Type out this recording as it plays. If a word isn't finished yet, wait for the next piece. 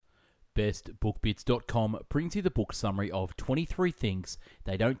bestbookbits.com brings you the book summary of 23 Things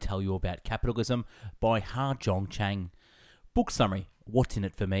They Don't Tell You About Capitalism by Ha-Joon Chang. Book summary: What's in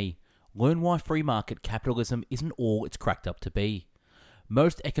it for me? Learn why free market capitalism isn't all it's cracked up to be.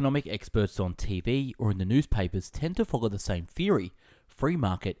 Most economic experts on TV or in the newspapers tend to follow the same theory: free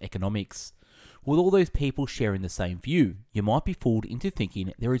market economics. With all those people sharing the same view, you might be fooled into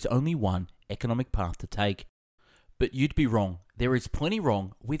thinking there is only one economic path to take. But you'd be wrong. There is plenty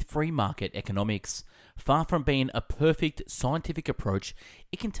wrong with free market economics. Far from being a perfect scientific approach,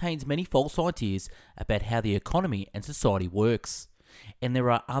 it contains many false ideas about how the economy and society works. And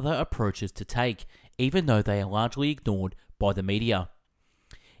there are other approaches to take, even though they are largely ignored by the media.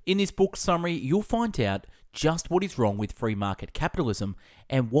 In this book summary, you'll find out just what is wrong with free market capitalism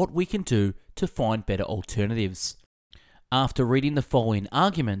and what we can do to find better alternatives. After reading the following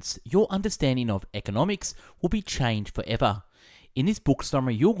arguments, your understanding of economics will be changed forever. In this book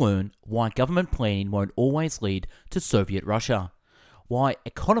summary, you'll learn why government planning won't always lead to Soviet Russia, why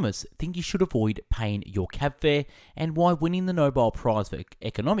economists think you should avoid paying your cab fare, and why winning the Nobel Prize for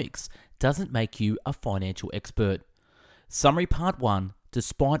Economics doesn't make you a financial expert. Summary Part 1.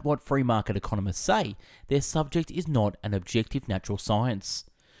 Despite what free market economists say, their subject is not an objective natural science.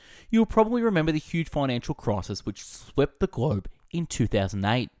 You'll probably remember the huge financial crisis which swept the globe in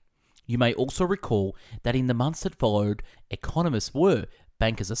 2008. You may also recall that in the months that followed, economists were,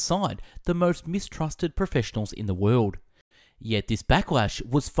 bankers aside, the most mistrusted professionals in the world. Yet this backlash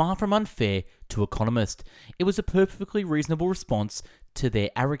was far from unfair to economists. It was a perfectly reasonable response to their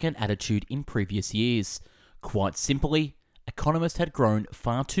arrogant attitude in previous years. Quite simply, economists had grown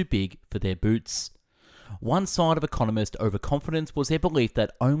far too big for their boots. One side of economist overconfidence was their belief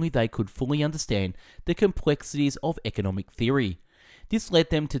that only they could fully understand the complexities of economic theory. This led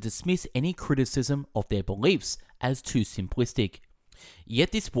them to dismiss any criticism of their beliefs as too simplistic.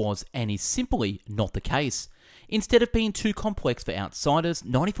 Yet this was and is simply not the case. Instead of being too complex for outsiders,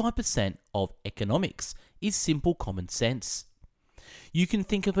 95% of economics is simple common sense. You can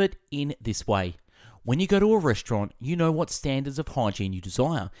think of it in this way. When you go to a restaurant, you know what standards of hygiene you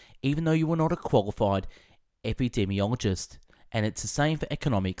desire, even though you are not a qualified epidemiologist. And it's the same for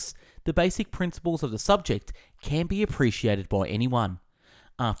economics. The basic principles of the subject can be appreciated by anyone.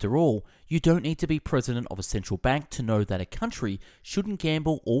 After all, you don't need to be president of a central bank to know that a country shouldn't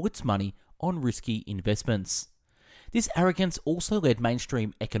gamble all its money on risky investments. This arrogance also led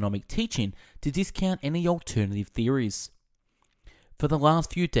mainstream economic teaching to discount any alternative theories. For the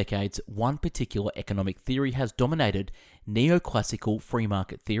last few decades, one particular economic theory has dominated: neoclassical free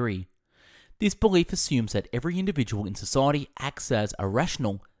market theory. This belief assumes that every individual in society acts as a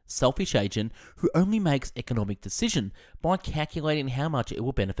rational, selfish agent who only makes economic decisions by calculating how much it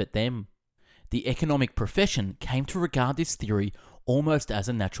will benefit them. The economic profession came to regard this theory almost as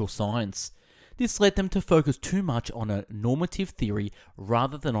a natural science. This led them to focus too much on a normative theory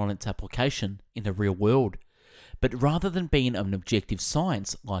rather than on its application in the real world. But rather than being an objective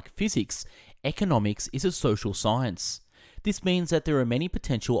science like physics, economics is a social science. This means that there are many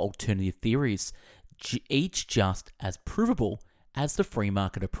potential alternative theories, each just as provable as the free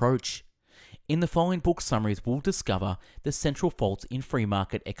market approach. In the following book summaries, we'll discover the central faults in free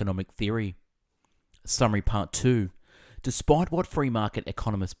market economic theory. Summary Part 2. Despite what free market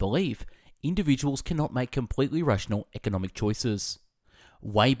economists believe, individuals cannot make completely rational economic choices.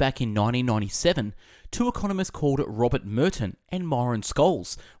 Way back in 1997, two economists called Robert Merton and Myron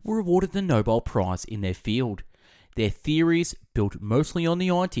Scholes were awarded the Nobel Prize in their field. Their theories built mostly on the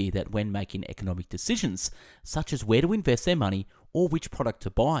idea that when making economic decisions, such as where to invest their money or which product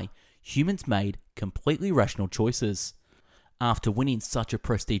to buy, humans made completely rational choices. After winning such a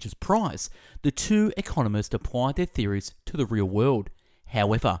prestigious prize, the two economists applied their theories to the real world.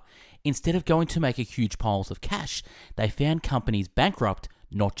 However, instead of going to make a huge piles of cash, they found companies bankrupt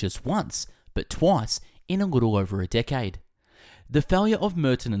not just once, but twice in a little over a decade. The failure of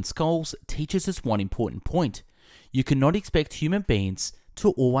Merton and Scholes teaches us one important point. You cannot expect human beings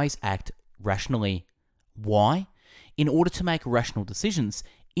to always act rationally. Why? In order to make rational decisions,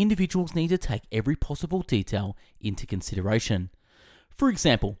 individuals need to take every possible detail into consideration. For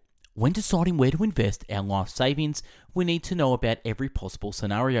example, when deciding where to invest our life savings, we need to know about every possible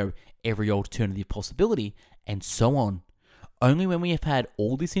scenario, every alternative possibility, and so on. Only when we have had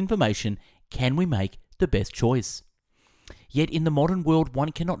all this information can we make the best choice. Yet in the modern world,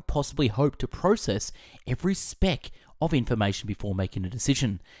 one cannot possibly hope to process every speck of information before making a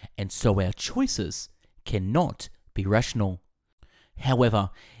decision, and so our choices cannot be rational. However,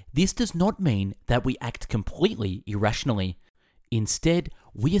 this does not mean that we act completely irrationally. Instead,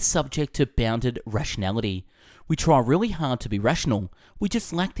 we are subject to bounded rationality. We try really hard to be rational, we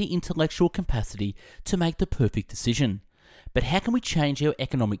just lack the intellectual capacity to make the perfect decision. But how can we change our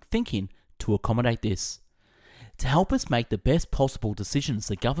economic thinking to accommodate this? To help us make the best possible decisions,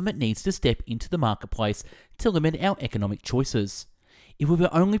 the government needs to step into the marketplace to limit our economic choices. If we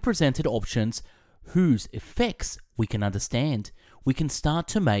were only presented options whose effects we can understand, we can start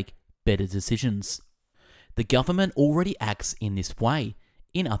to make better decisions. The government already acts in this way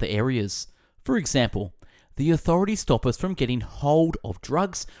in other areas. For example, the authorities stop us from getting hold of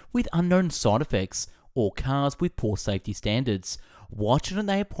drugs with unknown side effects or cars with poor safety standards. Why shouldn't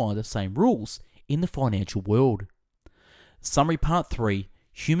they apply the same rules in the financial world? Summary part 3.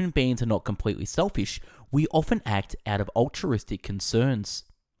 Human beings are not completely selfish. We often act out of altruistic concerns.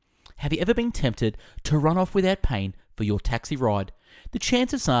 Have you ever been tempted to run off without paying for your taxi ride? The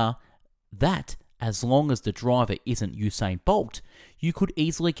chances are that, as long as the driver isn't Usain Bolt, you could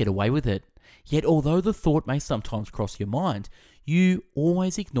easily get away with it. Yet although the thought may sometimes cross your mind, you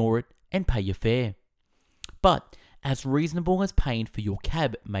always ignore it and pay your fare. But as reasonable as paying for your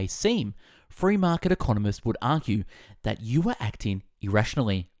cab may seem, free market economists would argue that you are acting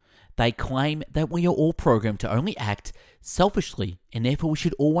irrationally. They claim that we are all programmed to only act selfishly and therefore we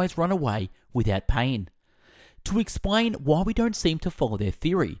should always run away without paying. To explain why we don't seem to follow their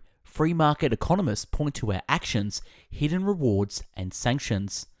theory, free market economists point to our actions, hidden rewards, and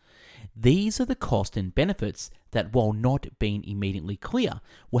sanctions. These are the costs and benefits that, while not being immediately clear,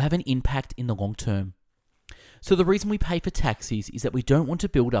 will have an impact in the long term. So the reason we pay for taxis is that we don't want to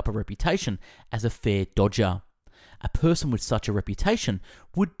build up a reputation as a fare dodger. A person with such a reputation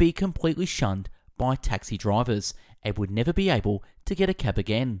would be completely shunned by taxi drivers and would never be able to get a cab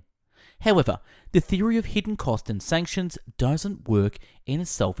again. However, the theory of hidden cost and sanctions doesn't work in a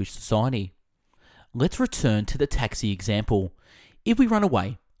selfish society. Let's return to the taxi example. If we run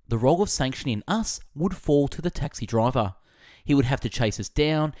away, the role of sanctioning us would fall to the taxi driver. He would have to chase us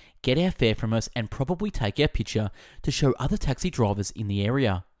down, get our fare from us, and probably take our picture to show other taxi drivers in the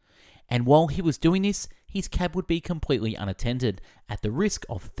area. And while he was doing this, his cab would be completely unattended, at the risk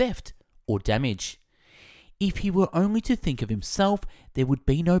of theft or damage. If he were only to think of himself, there would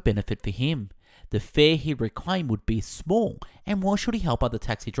be no benefit for him. The fare he reclaimed would be small, and why should he help other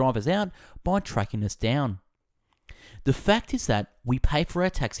taxi drivers out by tracking us down? The fact is that we pay for our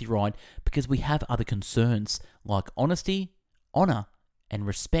taxi ride because we have other concerns, like honesty, honour, and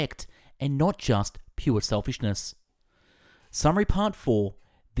respect, and not just pure selfishness. Summary part 4.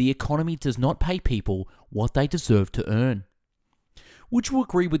 The economy does not pay people what they deserve to earn. Would you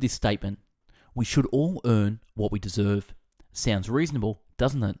agree with this statement? We should all earn what we deserve. Sounds reasonable,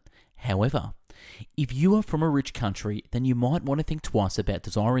 doesn't it? However, if you are from a rich country, then you might want to think twice about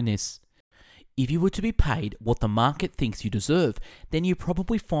desiring this. If you were to be paid what the market thinks you deserve, then you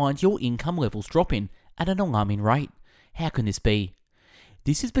probably find your income levels dropping at an alarming rate. How can this be?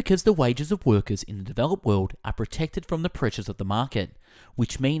 This is because the wages of workers in the developed world are protected from the pressures of the market,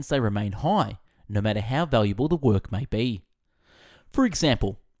 which means they remain high, no matter how valuable the work may be. For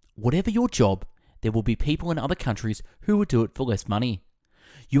example, whatever your job, there will be people in other countries who will do it for less money.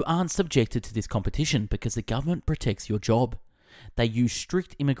 You aren't subjected to this competition because the government protects your job. They use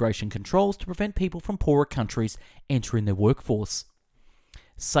strict immigration controls to prevent people from poorer countries entering their workforce.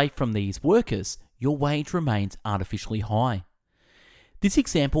 Safe from these workers, your wage remains artificially high. This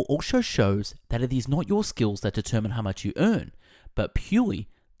example also shows that it is not your skills that determine how much you earn, but purely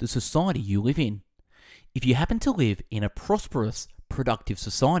the society you live in. If you happen to live in a prosperous, productive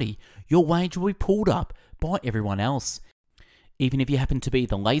society, your wage will be pulled up by everyone else. Even if you happen to be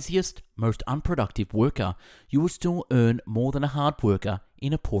the laziest, most unproductive worker, you will still earn more than a hard worker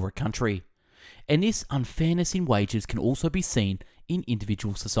in a poorer country. And this unfairness in wages can also be seen in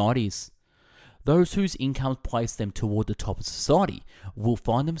individual societies. Those whose incomes place them toward the top of society will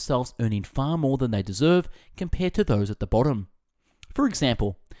find themselves earning far more than they deserve compared to those at the bottom. For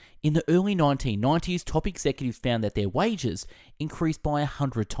example, in the early 1990s, top executives found that their wages increased by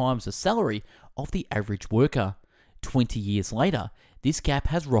 100 times the salary of the average worker. 20 years later, this gap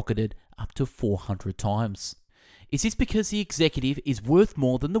has rocketed up to 400 times. Is this because the executive is worth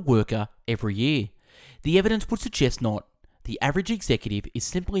more than the worker every year? The evidence would suggest not. The average executive is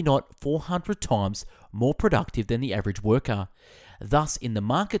simply not 400 times more productive than the average worker. Thus, in the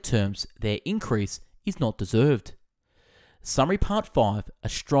market terms, their increase is not deserved. Summary part 5. A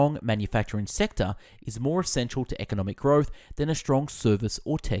strong manufacturing sector is more essential to economic growth than a strong service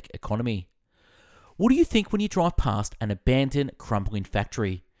or tech economy. What do you think when you drive past an abandoned, crumbling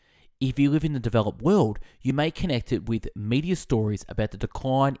factory? If you live in the developed world, you may connect it with media stories about the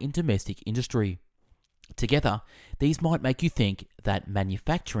decline in domestic industry. Together, these might make you think that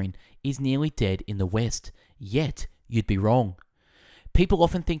manufacturing is nearly dead in the West, yet you'd be wrong. People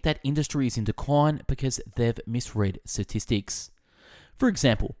often think that industry is in decline because they've misread statistics. For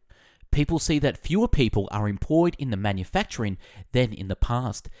example, people see that fewer people are employed in the manufacturing than in the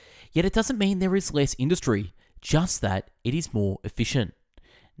past, yet it doesn't mean there is less industry, just that it is more efficient.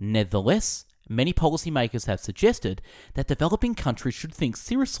 Nevertheless, many policymakers have suggested that developing countries should think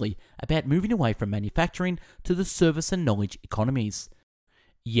seriously about moving away from manufacturing to the service and knowledge economies.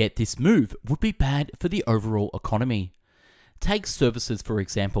 Yet this move would be bad for the overall economy. Take services for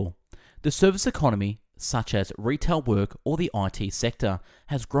example. The service economy, such as retail work or the IT sector,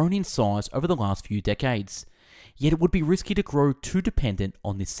 has grown in size over the last few decades. Yet it would be risky to grow too dependent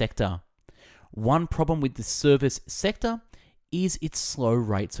on this sector. One problem with the service sector is its slow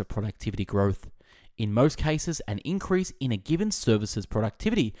rates of productivity growth. In most cases, an increase in a given service's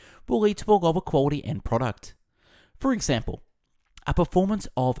productivity will lead to a lower quality end product. For example, a performance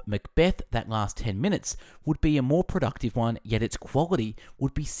of Macbeth that lasts 10 minutes would be a more productive one, yet its quality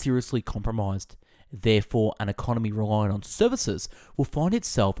would be seriously compromised. Therefore, an economy relying on services will find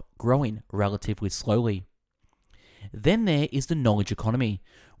itself growing relatively slowly. Then there is the knowledge economy,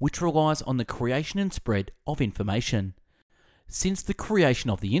 which relies on the creation and spread of information. Since the creation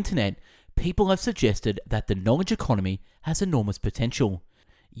of the internet, people have suggested that the knowledge economy has enormous potential.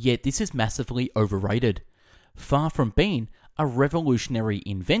 Yet this is massively overrated. Far from being a revolutionary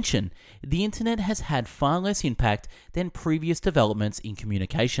invention, the internet has had far less impact than previous developments in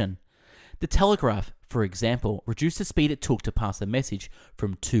communication. The telegraph, for example, reduced the speed it took to pass a message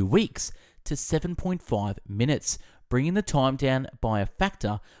from 2 weeks to 7.5 minutes, bringing the time down by a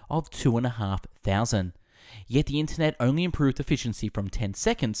factor of 2,500. Yet the internet only improved efficiency from 10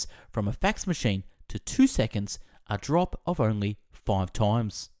 seconds from a fax machine to 2 seconds, a drop of only 5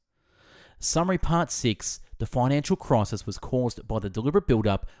 times. Summary Part 6. The financial crisis was caused by the deliberate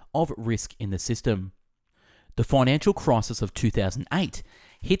build-up of risk in the system. The financial crisis of 2008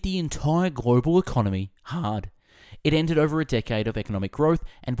 hit the entire global economy hard. It ended over a decade of economic growth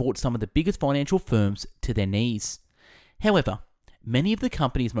and brought some of the biggest financial firms to their knees. However, many of the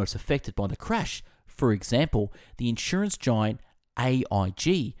companies most affected by the crash, for example, the insurance giant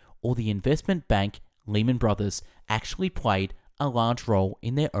AIG or the investment bank Lehman Brothers, actually played a large role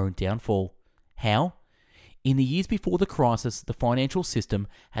in their own downfall. How? In the years before the crisis, the financial system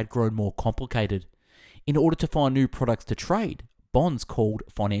had grown more complicated. In order to find new products to trade, bonds called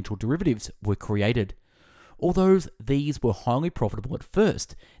financial derivatives were created. Although these were highly profitable at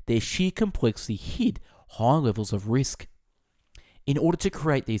first, their sheer complexity hid high levels of risk. In order to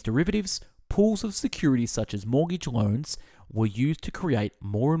create these derivatives, pools of securities such as mortgage loans were used to create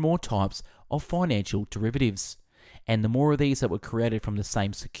more and more types of financial derivatives. And the more of these that were created from the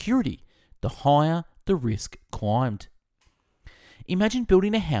same security, the higher the risk climbed. Imagine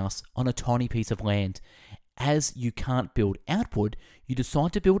building a house on a tiny piece of land. As you can't build outward, you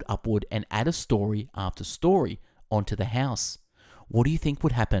decide to build upward and add a story after story onto the house. What do you think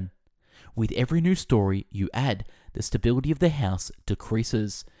would happen? With every new story you add, the stability of the house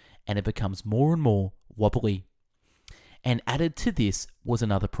decreases and it becomes more and more wobbly. And added to this was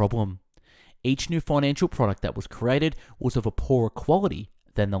another problem. Each new financial product that was created was of a poorer quality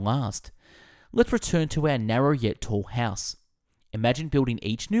than the last. Let's return to our narrow yet tall house. Imagine building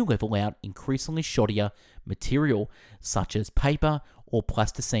each new level out increasingly shoddier material such as paper or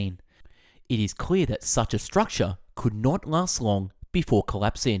plasticine. It is clear that such a structure could not last long before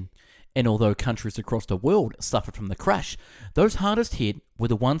collapsing. And although countries across the world suffered from the crash, those hardest hit were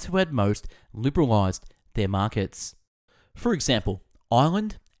the ones who had most liberalised their markets. For example,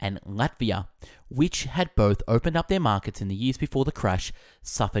 Ireland and Latvia, which had both opened up their markets in the years before the crash,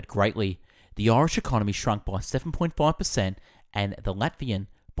 suffered greatly. The Irish economy shrunk by 7.5% and the Latvian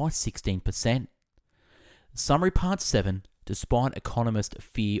by 16%. Summary Part 7. Despite economists'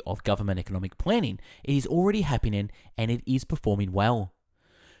 fear of government economic planning, it is already happening and it is performing well.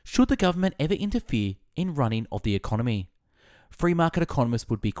 Should the government ever interfere in running of the economy? Free market economists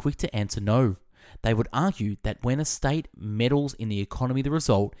would be quick to answer no. They would argue that when a state meddles in the economy, the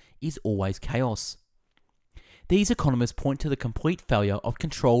result is always chaos. These economists point to the complete failure of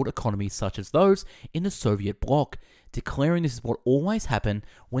controlled economies such as those in the Soviet bloc, declaring this is what always happens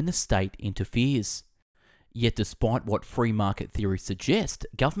when the state interferes. Yet despite what free market theory suggests,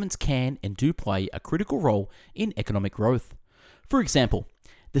 governments can and do play a critical role in economic growth. For example,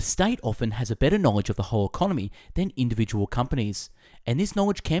 the state often has a better knowledge of the whole economy than individual companies, and this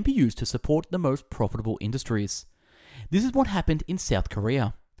knowledge can be used to support the most profitable industries. This is what happened in South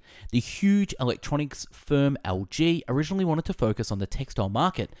Korea. The huge electronics firm LG originally wanted to focus on the textile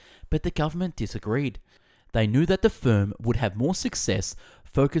market, but the government disagreed. They knew that the firm would have more success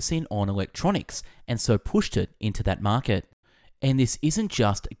focusing on electronics and so pushed it into that market. And this isn't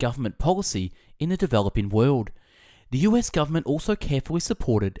just government policy in the developing world. The US government also carefully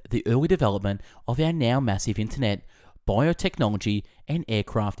supported the early development of our now massive internet, biotechnology, and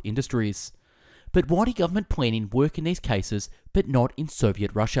aircraft industries. But why did government planning work in these cases but not in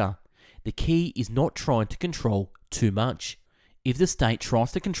Soviet Russia? The key is not trying to control too much. If the state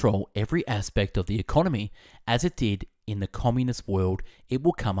tries to control every aspect of the economy, as it did in the communist world, it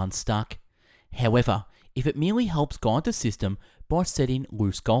will come unstuck. However, if it merely helps guide the system by setting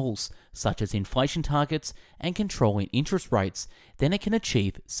loose goals, such as inflation targets and controlling interest rates, then it can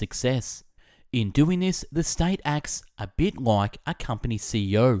achieve success. In doing this, the state acts a bit like a company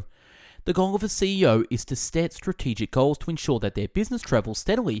CEO. The goal of a CEO is to set strategic goals to ensure that their business travels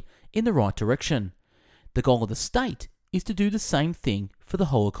steadily in the right direction. The goal of the state is to do the same thing for the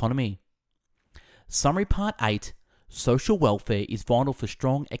whole economy. Summary Part 8. Social welfare is vital for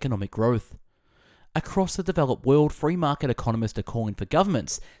strong economic growth. Across the developed world, free market economists are calling for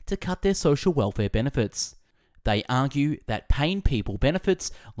governments to cut their social welfare benefits. They argue that paying people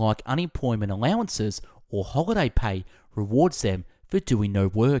benefits like unemployment allowances or holiday pay rewards them for doing no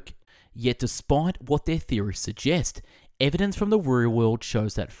work. Yet despite what their theories suggest, evidence from the real world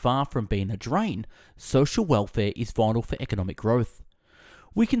shows that far from being a drain, social welfare is vital for economic growth.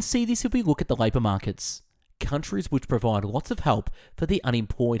 We can see this if we look at the labour markets. Countries which provide lots of help for the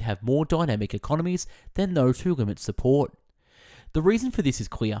unemployed have more dynamic economies than those who limit support. The reason for this is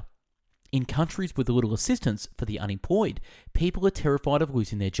clear. In countries with little assistance for the unemployed, people are terrified of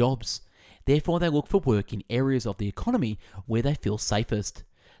losing their jobs. Therefore, they look for work in areas of the economy where they feel safest.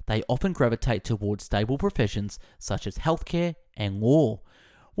 They often gravitate towards stable professions such as healthcare and law.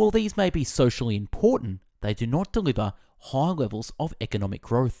 While these may be socially important, they do not deliver high levels of economic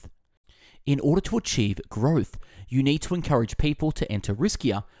growth. In order to achieve growth, you need to encourage people to enter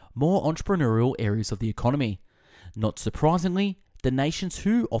riskier, more entrepreneurial areas of the economy. Not surprisingly, the nations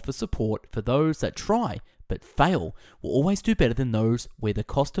who offer support for those that try but fail will always do better than those where the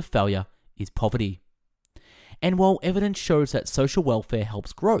cost of failure is poverty. And while evidence shows that social welfare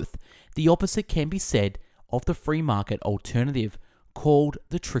helps growth, the opposite can be said of the free market alternative, called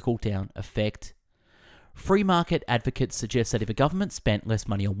the trickle-down effect. Free market advocates suggest that if a government spent less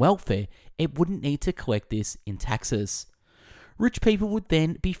money on welfare, it wouldn't need to collect this in taxes. Rich people would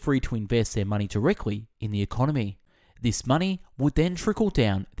then be free to invest their money directly in the economy. This money would then trickle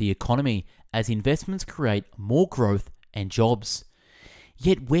down the economy as investments create more growth and jobs.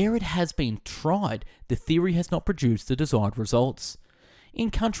 Yet where it has been tried, the theory has not produced the desired results.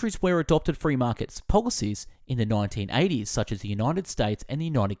 In countries where adopted free market policies in the 1980s, such as the United States and the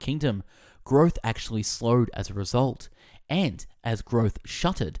United Kingdom, growth actually slowed as a result, and as growth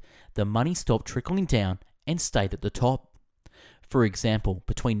shuttered, the money stopped trickling down and stayed at the top. For example,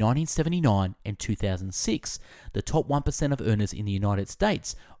 between 1979 and 2006, the top 1% of earners in the United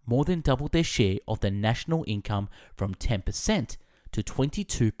States more than doubled their share of the national income from 10% to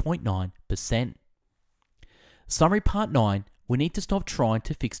 22.9%. Summary Part 9. We need to stop trying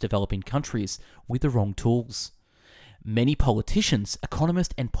to fix developing countries with the wrong tools. Many politicians,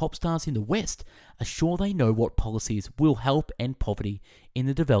 economists, and pop stars in the West are sure they know what policies will help end poverty in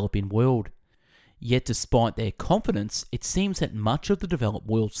the developing world. Yet despite their confidence, it seems that much of the developed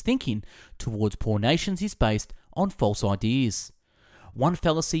world's thinking towards poor nations is based on false ideas. One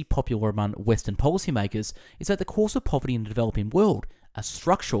fallacy popular among Western policymakers is that the cause of poverty in the developing world are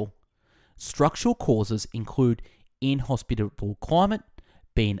structural. Structural causes include inhospitable climate,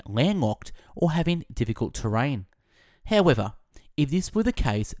 being landlocked, or having difficult terrain. However, if this were the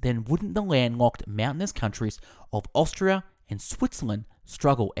case, then wouldn't the landlocked mountainous countries of Austria and Switzerland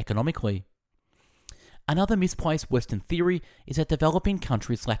struggle economically? Another misplaced Western theory is that developing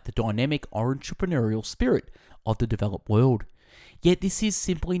countries lack the dynamic entrepreneurial spirit of the developed world. Yet this is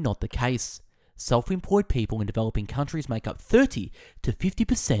simply not the case. Self-employed people in developing countries make up 30 to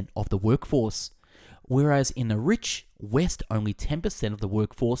 50% of the workforce, whereas in the rich West only 10% of the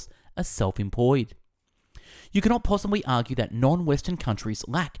workforce are self-employed. You cannot possibly argue that non-Western countries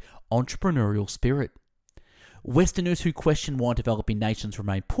lack entrepreneurial spirit. Westerners who question why developing nations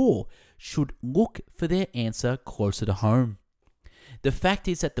remain poor should look for their answer closer to home. The fact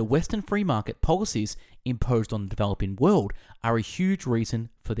is that the Western free market policies imposed on the developing world are a huge reason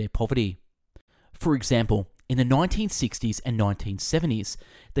for their poverty. For example, in the 1960s and 1970s,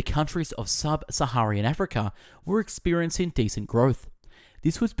 the countries of sub-Saharan Africa were experiencing decent growth.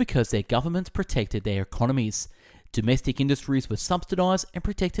 This was because their governments protected their economies. Domestic industries were subsidized and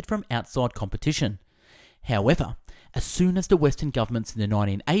protected from outside competition. However, as soon as the Western governments in the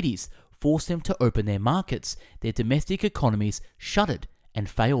 1980s forced them to open their markets, their domestic economies shuttered and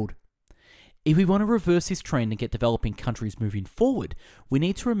failed. If we want to reverse this trend and get developing countries moving forward, we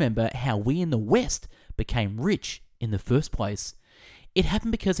need to remember how we in the West became rich in the first place. It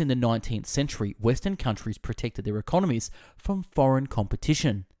happened because in the 19th century, Western countries protected their economies from foreign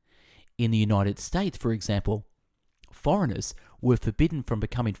competition. In the United States, for example, foreigners were forbidden from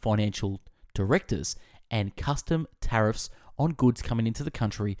becoming financial directors, and custom tariffs on goods coming into the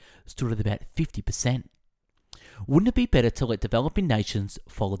country stood at about 50%. Wouldn't it be better to let developing nations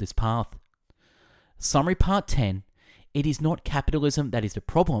follow this path? Summary Part 10. It is not capitalism that is the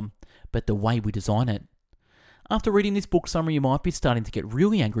problem, but the way we design it. After reading this book summary, you might be starting to get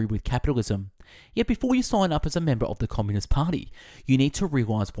really angry with capitalism. Yet before you sign up as a member of the Communist Party, you need to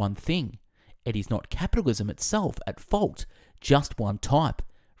realise one thing. It is not capitalism itself at fault, just one type: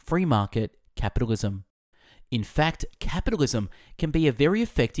 free market capitalism. In fact, capitalism can be a very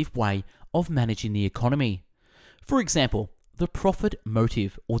effective way of managing the economy. For example, the profit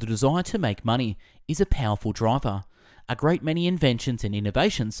motive, or the desire to make money, is a powerful driver. A great many inventions and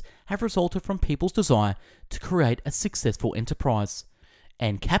innovations have resulted from people's desire to create a successful enterprise.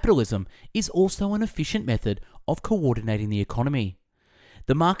 And capitalism is also an efficient method of coordinating the economy.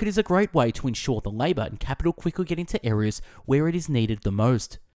 The market is a great way to ensure the labour and capital quickly get into areas where it is needed the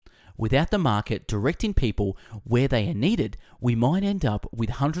most. Without the market directing people where they are needed, we might end up with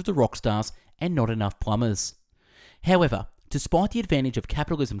hundreds of rock stars and not enough plumbers. However, despite the advantage of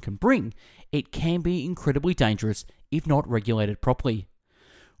capitalism can bring, it can be incredibly dangerous if not regulated properly.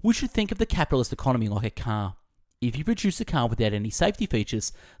 We should think of the capitalist economy like a car. If you produce a car without any safety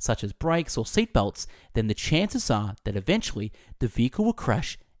features, such as brakes or seatbelts, then the chances are that eventually the vehicle will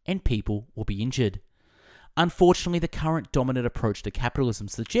crash and people will be injured. Unfortunately, the current dominant approach to capitalism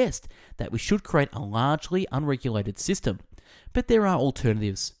suggests that we should create a largely unregulated system, but there are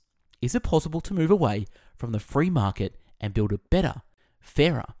alternatives. Is it possible to move away from the free market and build a better,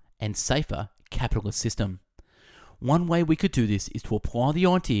 fairer, and safer capitalist system? One way we could do this is to apply the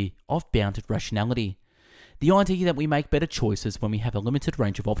idea of bounded rationality, the idea that we make better choices when we have a limited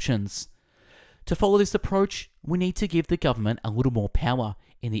range of options. To follow this approach, we need to give the government a little more power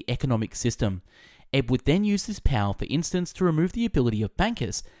in the economic system. It would then use this power, for instance, to remove the ability of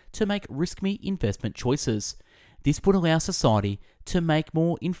bankers to make risky investment choices. This would allow society to make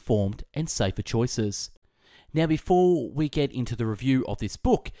more informed and safer choices. Now, before we get into the review of this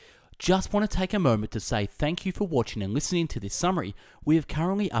book, just want to take a moment to say thank you for watching and listening to this summary. We have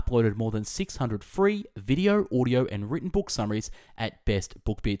currently uploaded more than 600 free video, audio, and written book summaries at Best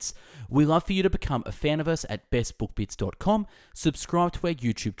Book Bits. We love for you to become a fan of us at bestbookbits.com, subscribe to our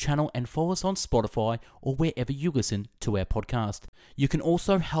YouTube channel, and follow us on Spotify or wherever you listen to our podcast. You can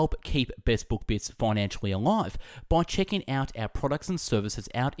also help keep Best Book Bits financially alive by checking out our products and services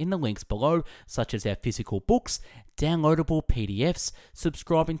out in the links below, such as our physical books, downloadable PDFs,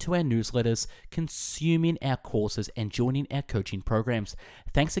 subscribing to our newsletters, consuming our courses, and joining our coaching programs.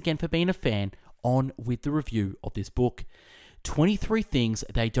 Thanks again for being a fan. On with the review of this book. 23 Things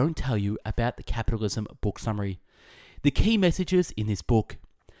They Don't Tell You About the Capitalism Book Summary. The key messages in this book.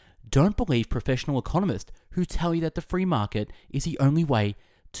 Don't believe professional economists who tell you that the free market is the only way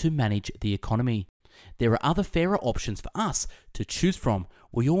to manage the economy. There are other fairer options for us to choose from.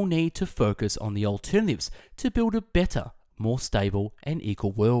 We all need to focus on the alternatives to build a better, more stable and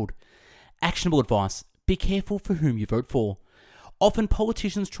equal world. Actionable advice. Be careful for whom you vote for. Often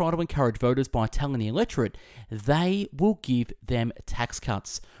politicians try to encourage voters by telling the electorate they will give them tax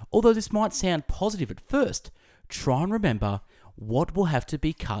cuts. Although this might sound positive at first, try and remember what will have to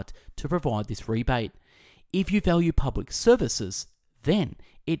be cut to provide this rebate. If you value public services, then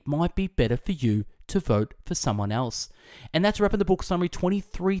it might be better for you to vote for someone else. And that's a wrap in the book summary,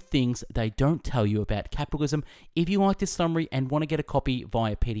 23 Things They Don't Tell You About Capitalism. If you like this summary and want to get a copy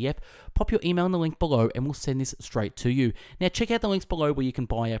via PDF, pop your email in the link below and we'll send this straight to you. Now check out the links below where you can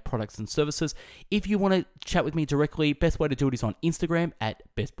buy our products and services. If you want to chat with me directly, best way to do it is on Instagram at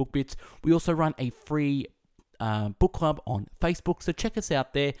Best Book Bits. We also run a free book club on Facebook, so check us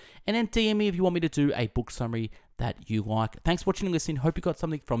out there, and then DM me if you want me to do a book summary that you like. Thanks for watching and listening. Hope you got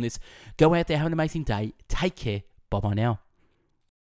something from this. Go out there, have an amazing day. Take care. Bye bye now.